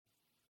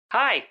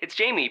Hi, it's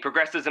Jamie,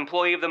 Progressive's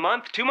Employee of the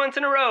Month, 2 months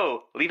in a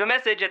row. Leave a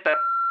message at the...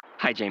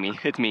 Hi, Jamie.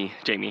 It's me,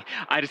 Jamie.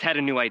 I just had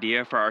a new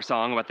idea for our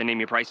song about the Name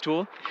Your Price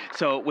tool.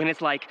 So when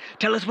it's like,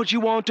 tell us what you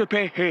want to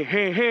pay, hey,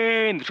 hey,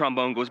 hey, and the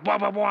trombone goes, blah,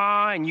 blah,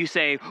 blah, and you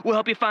say, we'll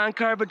help you find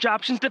coverage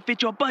options to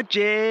fit your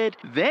budget.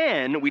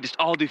 Then we just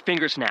all do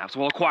finger snaps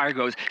while a choir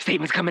goes,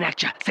 savings coming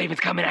at ya,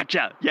 savings coming at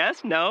ya. Yes?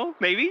 No?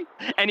 Maybe?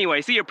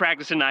 Anyway, see you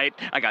practice tonight.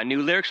 I got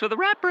new lyrics for the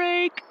rap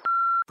break.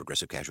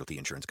 Progressive Casualty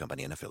Insurance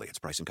Company and Affiliates.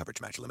 Price and coverage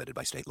match limited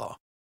by state law.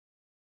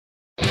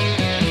 Coverage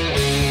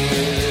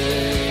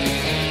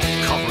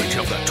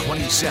of the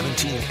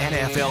 2017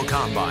 NFL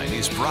Combine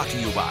is brought to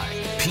you by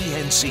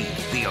PNC,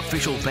 the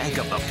official bank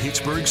of the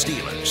Pittsburgh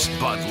Steelers,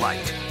 Bud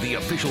Light, the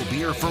official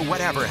beer for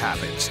whatever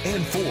happens,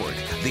 and Ford,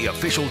 the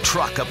official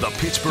truck of the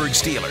Pittsburgh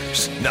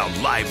Steelers. Now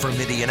live from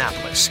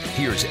Indianapolis,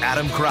 here's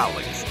Adam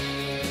Crowley.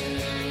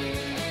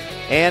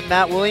 And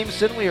Matt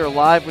Williamson, we are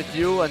live with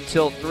you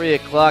until 3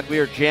 o'clock. We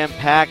are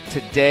jam-packed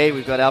today.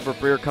 We've got Albert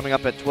Breer coming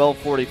up at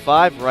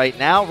 12:45 right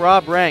now.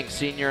 Rob Rang,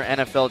 senior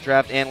NFL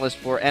draft analyst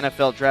for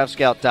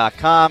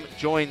NFLDraftScout.com,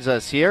 joins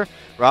us here.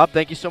 Rob,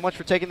 thank you so much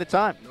for taking the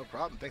time. No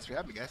problem. Thanks for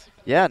having me, guys.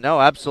 Yeah, no,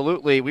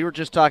 absolutely. We were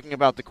just talking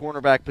about the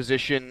cornerback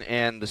position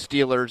and the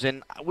Steelers,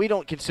 and we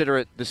don't consider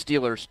it the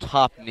Steelers'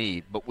 top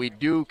need, but we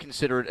do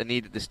consider it a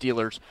need that the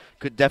Steelers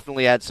could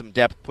definitely add some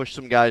depth, push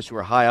some guys who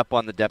are high up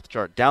on the depth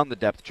chart, down the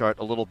depth chart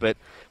a little bit.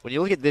 When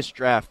you look at this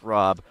draft,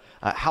 Rob,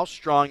 how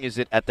strong is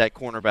it at that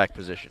cornerback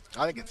position?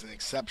 I think it's an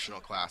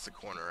exceptional class of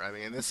corner. I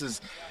mean, this is,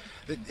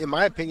 in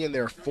my opinion,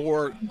 there are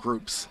 4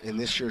 groups in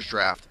this year's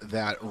draft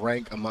that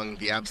rank among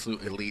the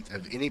absolute elite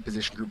of any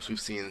position groups we've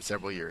seen in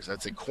several years.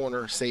 That's a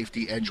corner,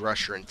 safety, edge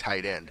rusher, and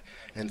tight end.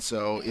 And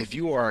so if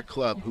you are a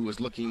club who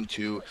is looking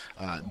to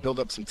build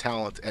up some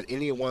talent at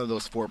any one of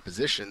those 4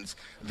 positions,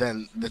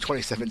 then the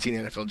 2017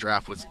 NFL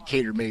draft was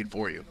cater-made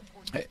for you.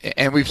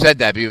 And we've said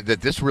that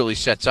this really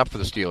sets up for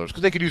the Steelers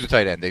because they could use a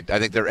tight end. I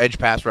think their edge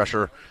pass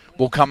rusher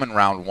will come in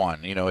round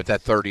 1, at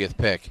that 30th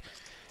pick.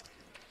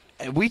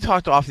 And we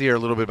talked off the air a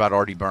little bit about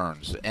Artie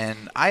Burns,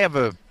 and I have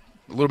a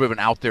little bit of an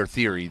out there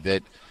theory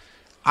that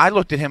I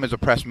looked at him as a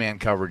press man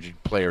coverage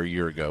player a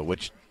year ago,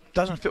 which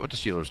doesn't fit what the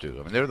Steelers do.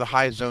 I mean, they're the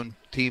highest zone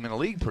team in the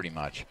league pretty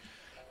much.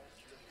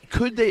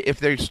 Could they, if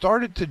they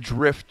started to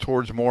drift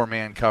towards more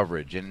man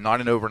coverage and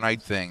not an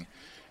overnight thing,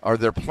 are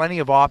there plenty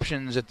of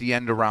options at the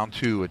end of round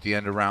 2, at the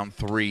end of round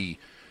 3,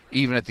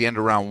 even at the end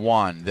of round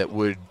 1 that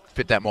would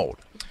fit that mold?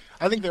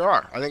 I think there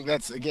are. I think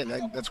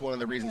that's one of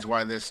the reasons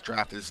why this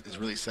draft is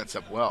really sets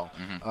up well.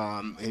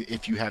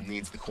 If you have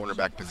needs at the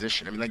cornerback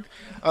position. I mean,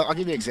 I'll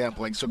give you an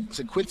example. So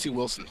Quincy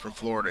Wilson from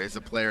Florida is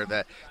a player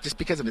that, just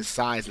because of his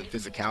size and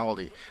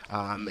physicality,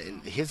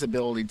 and his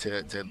ability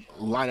to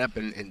line up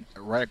and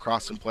right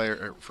across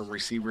from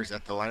receivers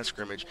at the line of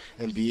scrimmage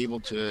and be able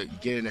to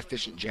get an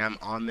efficient jam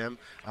on them,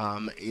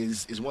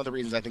 is one of the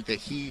reasons I think that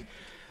he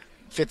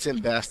fits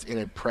in best in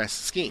a press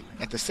scheme.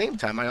 At the same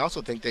time, I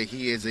also think that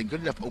he is a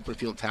good enough open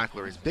field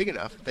tackler, is big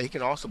enough that he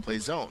can also play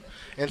zone.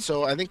 And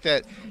so I think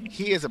that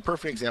he is a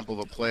perfect example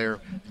of a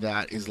player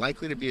that is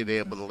likely to be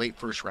available in the late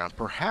first round.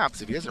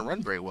 Perhaps, if he doesn't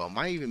run very well,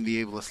 might even be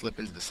able to slip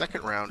into the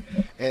second round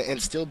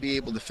and still be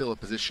able to fill a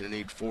position in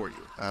need for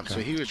you. So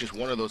he was just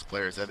one of those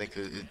players. I think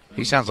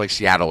he sounds like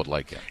Seattle would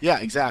like him. Yeah,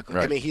 exactly.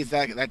 Right. I mean, he's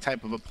that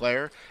type of a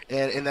player,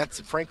 and that's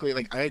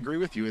frankly, I agree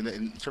with you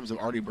in terms of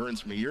Artie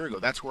Burns from a year ago.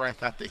 That's where I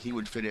thought that he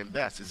would fit in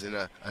best, is in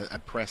a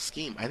press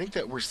scheme. I think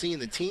that we're seeing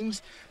the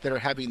teams that are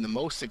having the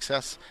most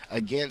success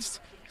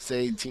against,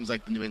 say, teams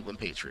like the New England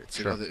Patriots,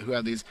 who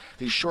have these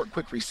short,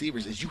 quick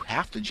receivers, is you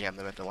have to jam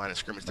them at the line of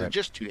scrimmage. They're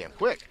just too damn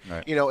quick.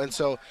 Right. And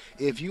so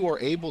if you are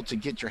able to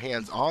get your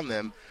hands on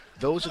them,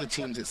 those are the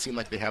teams that seem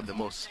like they have the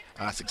most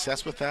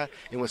success with that.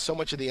 And with so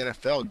much of the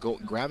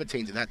NFL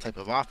gravitating to that type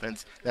of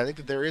offense, I think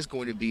that there is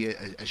going to be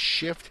a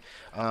shift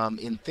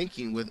in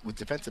thinking with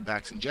defensive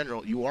backs in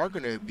general. You are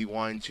going to be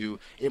wanting to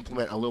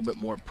implement a little bit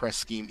more press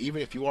scheme,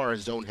 even if you are a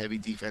zone-heavy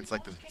defense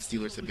like the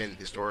Steelers have been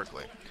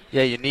historically.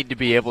 Yeah, you need to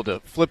be able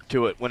to flip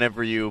to it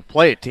whenever you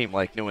play a team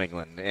like New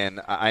England.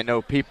 And I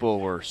know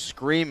people were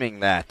screaming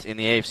that in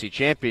the AFC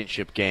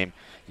Championship game.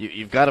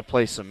 You've got to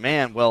play some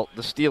man. Well,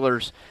 the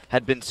Steelers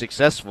had been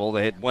successful.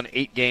 They had won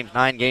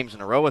 9 games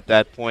in a row at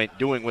that point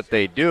doing what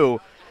they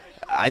do.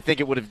 I think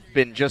it would have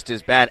been just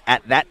as bad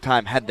at that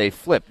time had they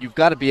flipped. You've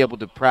got to be able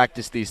to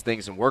practice these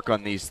things and work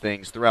on these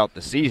things throughout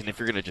the season if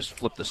you're going to just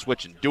flip the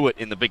switch and do it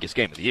in the biggest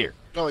game of the year.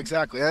 Oh,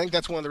 exactly. I think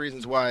that's one of the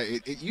reasons why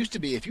it used to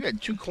be if you had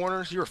 2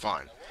 corners, you were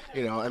fine.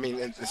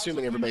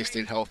 Assuming everybody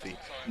stayed healthy.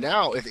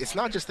 Now, it's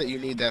not just that you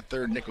need that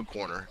third nickel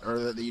corner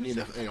or that you need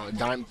a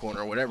dime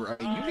corner or whatever.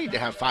 I mean, you need to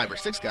have 5 or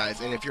 6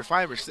 guys. And if your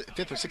 5th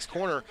or 6th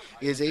corner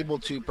is able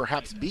to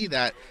perhaps be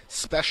that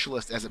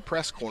specialist as a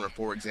press corner,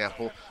 for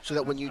example, so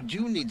that when you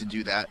do need to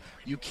do that,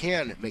 you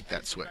can make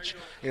that switch.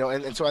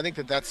 And so I think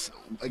that's,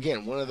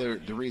 again, one of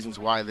the reasons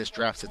why this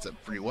draft sets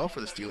up pretty well for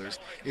the Steelers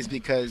is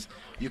because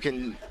you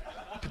can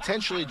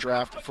potentially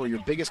draft for your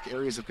biggest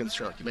areas of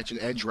concern. You mentioned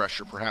edge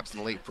rusher, perhaps in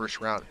the late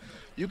first round.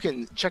 You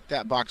can check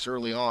that box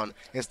early on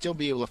and still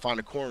be able to find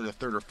a corner in the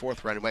third or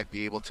fourth round who might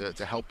be able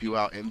to help you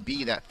out and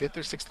be that fifth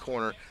or sixth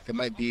corner that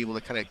might be able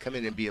to kind of come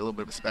in and be a little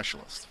bit of a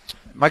specialist.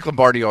 Mike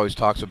Lombardi always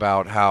talks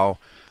about how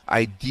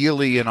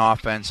ideally an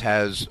offense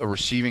has a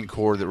receiving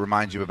core that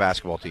reminds you of a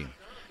basketball team.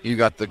 You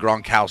got the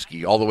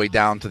Gronkowski all the way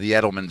down to the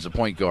Edelmans, the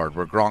point guard,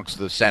 where Gronk's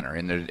the center,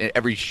 and there's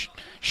every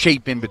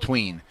shape in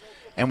between.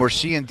 And we're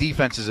seeing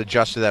defenses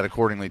adjust to that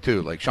accordingly,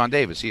 too. Like Sean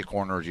Davis, he a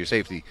corner or is he a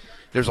safety?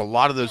 There's a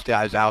lot of those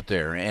guys out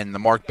there, and the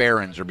Mark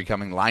Barons are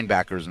becoming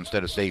linebackers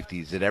instead of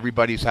safeties, that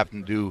everybody's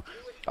having to do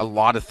a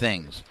lot of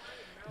things.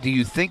 Do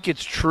you think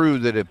it's true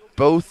that at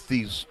both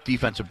these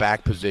defensive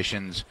back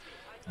positions,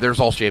 there's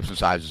all shapes and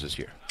sizes this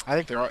year?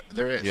 I think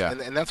there is. Yeah.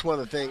 And that's one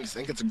of the things, I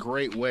think it's a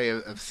great way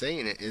of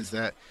saying it, is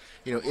that,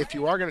 if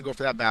you are going to go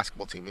for that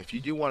basketball team, if you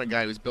do want a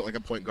guy who's built like a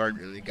point guard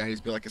and a guy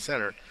who's built like a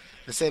center,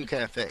 the same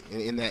kind of thing,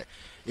 in that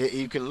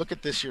you can look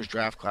at this year's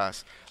draft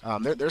class.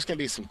 There's going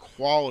to be some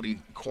quality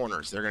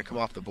corners. They're going to come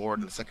off the board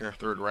in the second or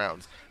third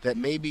rounds that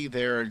maybe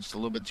they're just a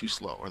little bit too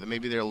slow, or that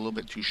maybe they're a little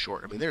bit too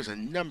short. I mean, there's a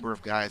number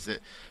of guys that,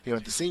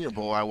 at the Senior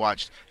Bowl I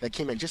watched that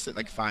came in just at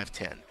like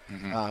 5'10",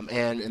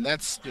 and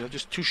that's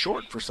just too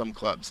short for some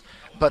clubs,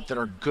 but that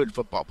are good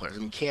football players. I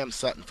mean, Cam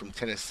Sutton from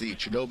Tennessee,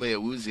 Chidobe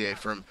Awuzie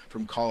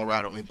from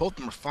Colorado. I mean, both of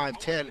them are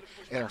 5'10"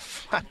 and are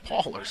flat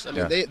ballers. I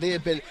mean, they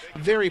have been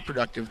very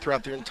productive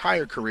throughout their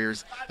entire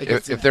careers.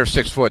 If they're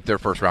 6 foot, they're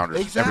first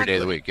rounders every day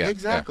of the week. Yeah,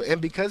 exactly. Yeah.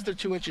 And because they're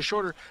 2 inches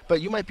shorter,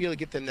 but you might be able to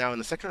get them now in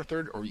the second or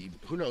third, or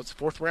who knows,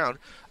 fourth round,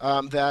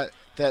 that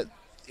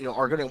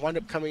are going to wind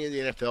up coming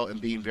into the NFL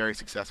and being very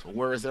successful.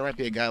 Whereas there might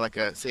be a guy like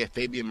a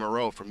Fabian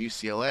Moreau from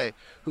UCLA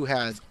who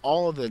has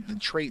all of the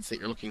traits that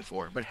you're looking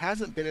for, but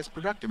hasn't been as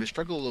productive. Has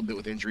struggled a little bit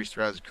with injuries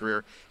throughout his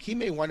career. He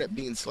may wind up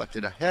being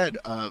selected ahead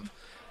of,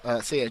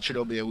 say, a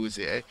Chidobe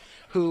Awuzie,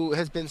 who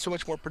has been so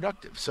much more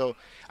productive. So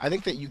I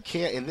think that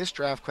in this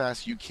draft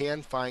class, you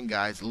can find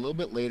guys a little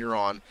bit later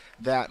on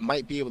that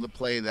might be able to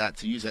play that,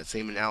 to use that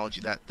same analogy,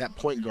 that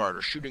point guard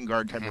or shooting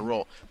guard type of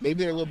role.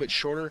 Maybe they're a little bit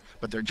shorter,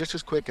 but they're just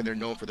as quick and they're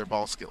known for their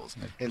ball skills.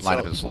 And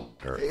line so,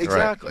 up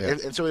exactly. Right.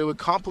 Yeah. And so it would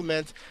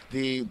complement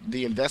the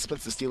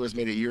investments the Steelers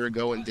made a year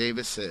ago in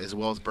Davis as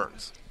well as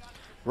Burns.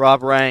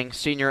 Rob Rang,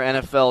 senior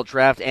NFL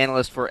draft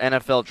analyst for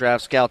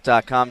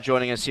NFLDraftScout.com,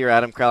 joining us here.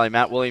 Adam Crowley,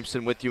 Matt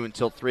Williamson with you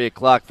until 3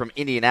 o'clock from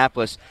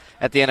Indianapolis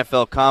at the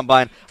NFL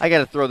Combine. I got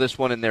to throw this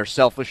one in there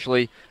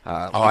selfishly.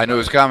 I knew it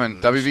was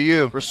coming.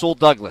 WVU. Rasul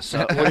Douglas.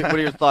 What are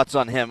your thoughts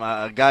on him?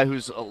 A guy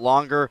who's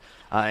longer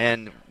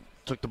and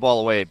took the ball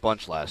away a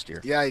bunch last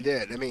year. Yeah, he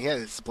did. I mean, he had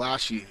a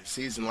splashy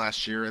season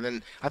last year, and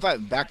then I thought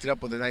he backed it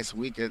up with a nice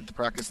week at the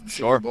practice at the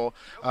Super Bowl.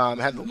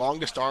 Had the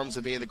longest arms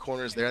of any of the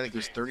corners there. I think it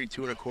was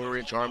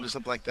 32.25-inch arms or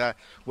something like that,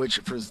 which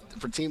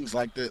for teams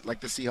like the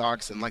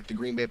Seahawks and like the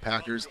Green Bay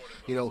Packers,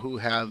 who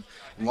have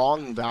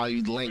long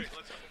valued length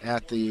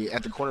at the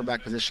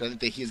cornerback position, I think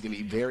that he's going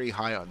to be very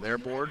high on their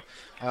board.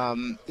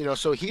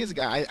 So he is a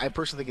guy I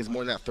personally think is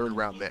more in that third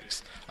round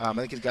mix. I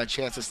think he's got a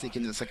chance to sneak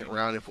into the second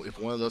round if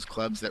one of those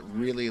clubs that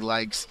really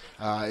likes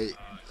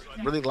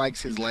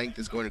his length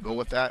is going to go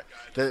with that.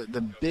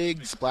 The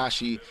big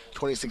splashy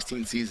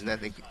 2016 season I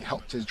think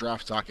helped his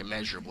draft stock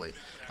immeasurably.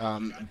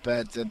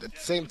 But at the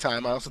same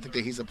time, I also think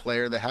that he's a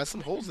player that has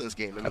some holes in his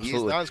game. I mean,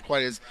 he's not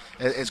quite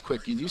as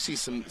quick. You do see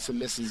some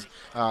misses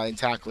in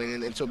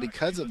tackling, and so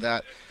because of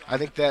that, I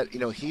think that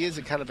he is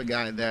a kind of a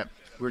guy that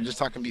we were just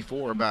talking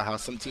before about how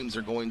some teams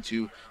are going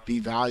to be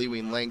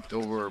valuing length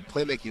over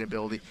playmaking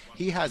ability.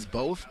 He has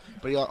both,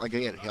 but he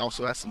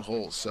also has some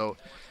holes. So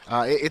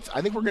I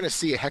think we're going to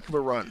see a heck of a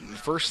run in the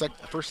first,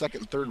 second,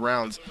 and third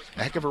rounds.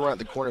 A heck of a run at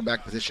the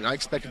cornerback position. I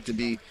expect it to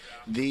be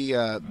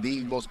the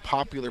most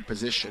popular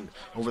position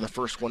over the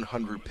first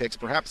 100 picks,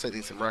 perhaps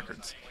setting some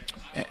records.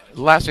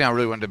 The last thing I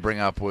really wanted to bring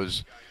up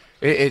was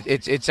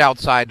it's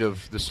outside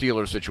of the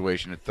Steelers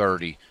situation at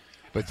 30.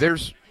 But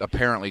there's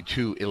apparently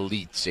two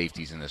elite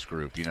safeties in this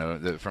group,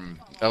 from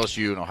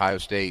LSU and Ohio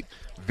State,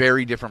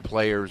 very different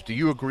players. Do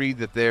you agree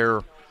that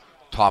they're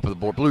top of the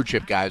board, blue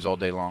chip guys all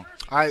day long?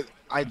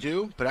 I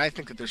do, but I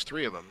think that there's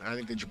three of them. I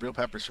think that Jabril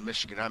Peppers from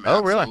Michigan.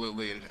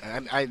 Really?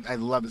 And I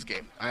love his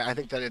game. I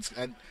think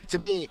that to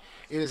me,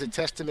 it is a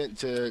testament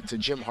to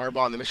Jim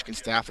Harbaugh and the Michigan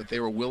staff that they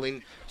were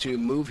willing to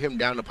move him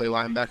down to play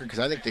linebacker, because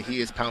I think that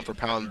he is pound for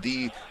pound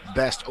the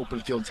best open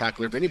field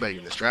tackler of anybody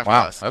in this draft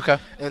class. Okay.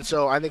 And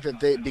so I think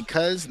that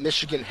because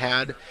Michigan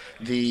had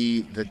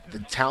the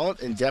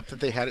talent and depth that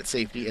they had at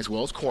safety as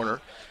well as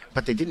corner,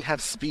 but they didn't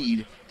have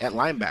speed at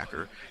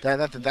linebacker.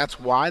 That's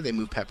why they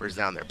moved Peppers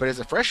down there. But as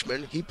a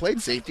freshman, he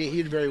played safety and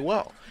he did very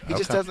well. He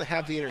just doesn't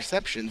have the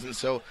interceptions, and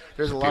so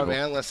there's a lot of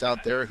analysts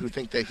out there who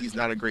think that he's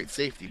not a great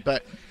safety.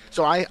 But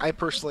so I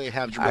personally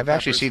have Jabril I've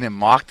actually seen him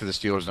mocked to the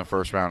Steelers in the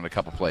first round in a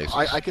couple places.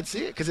 I could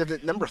see it, because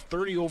at number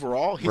 30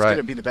 overall, he's going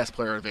to be the best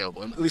player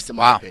available, at least in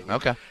my opinion.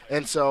 Okay.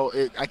 And so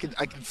I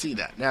can see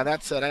that. Now,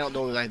 that said, I don't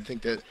know that I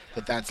think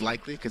that's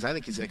likely, because I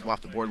think he's going to come off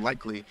the board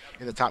likely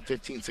in the top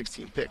 15,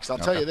 16 picks. I'll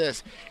tell you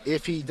this,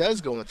 if he does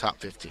go in the top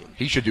 15.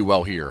 He should do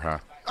well here, huh?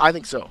 I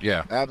think so.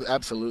 Yeah.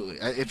 Absolutely.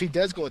 If he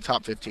does go in the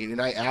top 15,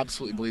 and I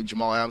absolutely believe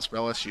Jamal Adams from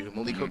LSU,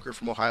 Malik Hooker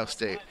from Ohio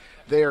State,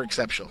 they are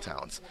exceptional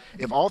talents.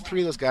 If all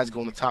three of those guys go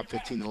in the top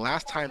 15, the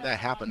last time that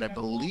happened, I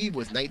believe,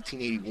 was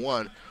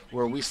 1981,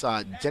 where we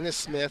saw Dennis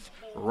Smith,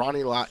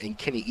 Ronnie Lott, and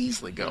Kenny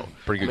Easley go.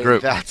 Pretty good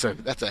group. That's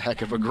a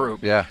heck of a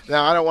group. Yeah.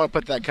 Now I don't want to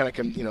put that kind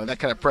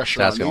of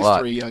pressure on these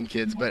three young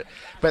kids, but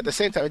at the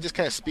same time, it just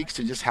kind of speaks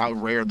to just how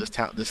rare this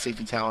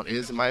safety talent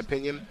is, in my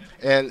opinion.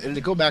 And to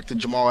go back to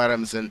Jamal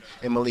Adams and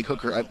Malik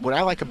Hooker, what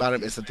I like about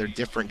them is that they're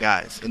different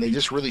guys, and they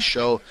just really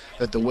show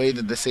that the way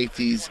that the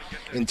safeties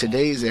in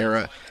today's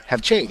era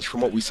have changed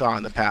from what we saw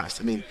in the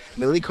past. I mean,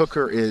 Malik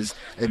Hooker is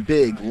a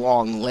big,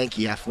 long,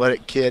 lanky,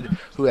 athletic kid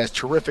who has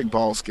terrific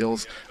ball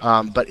skills,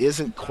 but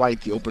isn't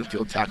quite the open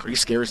field tackler. He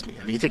scares me.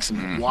 I mean, he takes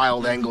some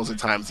wild angles at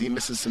times. He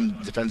misses some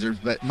defenders,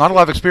 but not a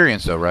lot of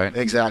experience, though, right?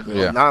 Exactly.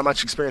 Yeah. Not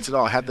much experience at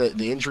all. Had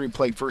the injury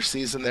plagued first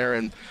season there,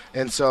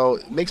 and so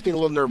it makes me a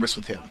little nervous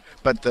with him.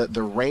 But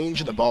the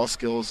range and the ball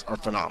skills are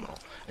phenomenal,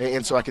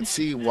 and so I can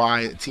see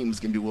why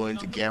teams can be willing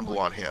to gamble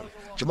on him.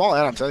 Jamal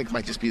Adams, I think,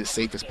 might just be the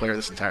safest player in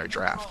this entire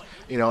draft.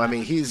 I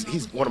mean,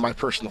 he's one of my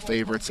personal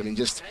favorites. I mean,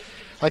 just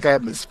like I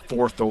have him as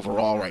 4th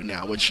overall right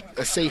now, which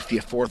a safety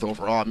at 4th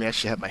overall, I mean, I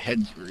should have my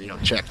head,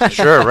 checked.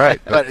 Sure, right.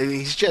 But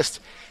he's just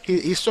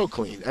he's so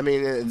clean. I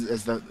mean,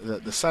 as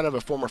the son of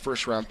a former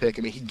first-round pick,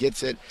 I mean, he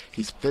gets it.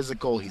 He's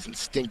physical. He's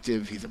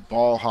instinctive. He's a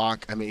ball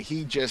hawk. I mean,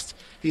 he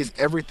is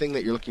everything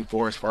that you're looking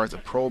for as far as a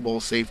Pro Bowl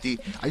safety.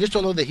 I just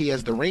don't know that he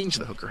has the range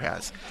that Hooker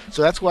has.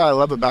 So that's what I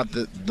love about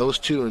those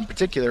two in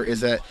particular,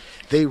 is that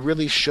they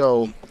really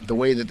show the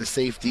way that the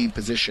safety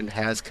position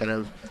has kind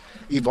of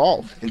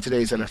evolved in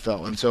today's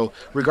NFL. And so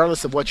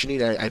regardless of what you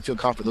need, I feel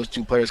confident those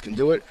two players can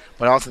do it,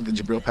 but I also think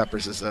that Jabril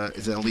Peppers is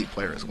an elite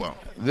player as well.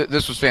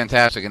 This was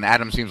fantastic, and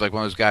Adam seems like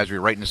one of those guys where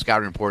you're writing a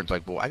scouting report, it's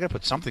like, well, I got to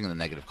put something in the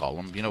negative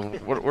column.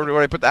 Where do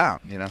I put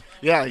down?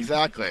 Yeah,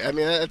 exactly. I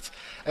mean, I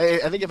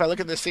think if I look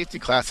at the safety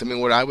class, I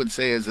mean, what I would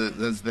say is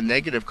the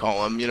negative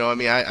column. I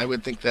mean, I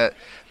would think that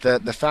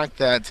the fact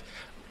that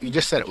you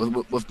just said it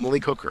with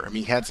Malik Hooker. I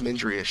mean, he had some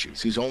injury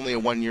issues. He's only a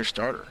 1-year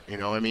starter.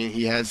 I mean,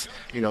 he has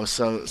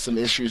some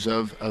issues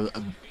of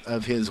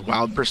his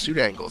wild pursuit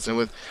angles. And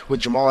with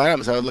Jamal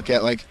Adams, I would look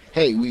at like,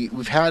 hey,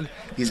 we've had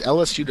these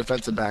LSU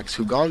defensive backs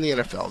who've gone in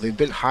the NFL. They've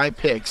been high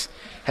picks.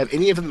 Have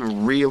any of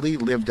them really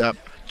lived up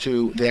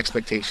to the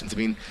expectations? I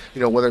mean,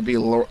 whether it be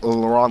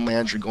Laron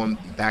Landry going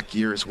back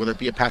years, whether it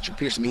be a Patrick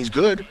Peterson. I mean, he's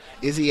good.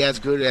 Is he as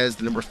good as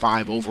the number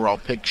 5 overall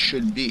pick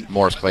should be?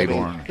 Morris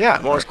Claiborne.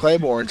 Morris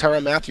Claiborne,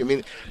 Tyrann Mathieu. I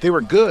mean, they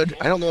were good.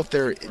 I don't know if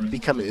they're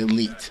becoming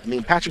elite. I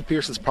mean, Patrick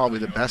Peterson's probably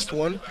the best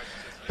one,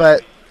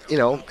 but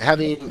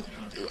having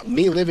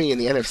me living in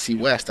the NFC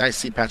West, I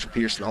see Patrick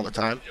Peterson all the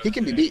time. He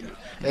can be beaten.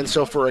 And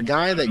so for a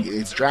guy that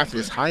is drafted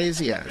as high as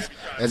he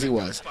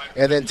was,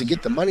 and then to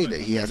get the money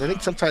that he has, I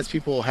think sometimes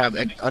people have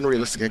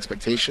unrealistic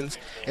expectations.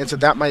 And so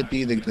that might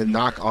be the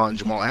knock on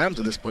Jamal Adams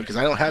at this point, because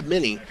I don't have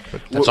many.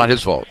 But that's not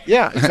his fault.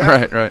 Yeah,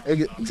 exactly. right.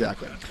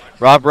 Exactly.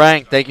 Rob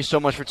Rang, thank you so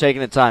much for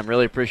taking the time.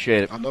 Really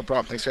appreciate it. No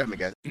problem. Thanks for having me,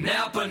 guys.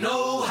 Napa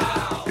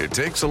know-how. It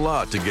takes a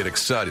lot to get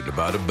excited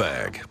about a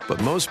bag,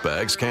 but most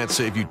bags can't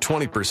save you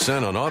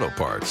 20% on auto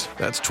parts.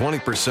 That's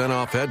 20%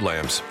 off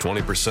headlamps,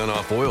 20%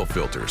 off oil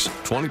filters,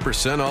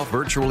 20% off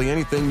virtually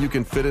anything you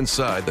can fit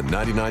inside the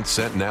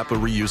 99-cent Napa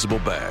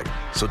reusable bag.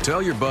 So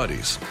tell your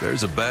buddies,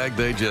 there's a bag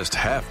they just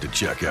have to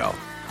check out.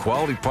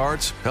 Quality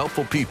parts,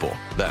 helpful people.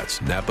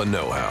 That's Napa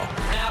know-how.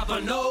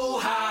 Napa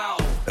know-how.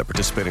 At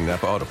participating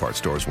Napa Auto Parts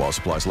stores while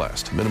supplies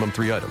last. Minimum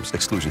 3 items.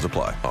 Exclusions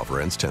apply.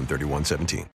 Offer ends 10/31/17.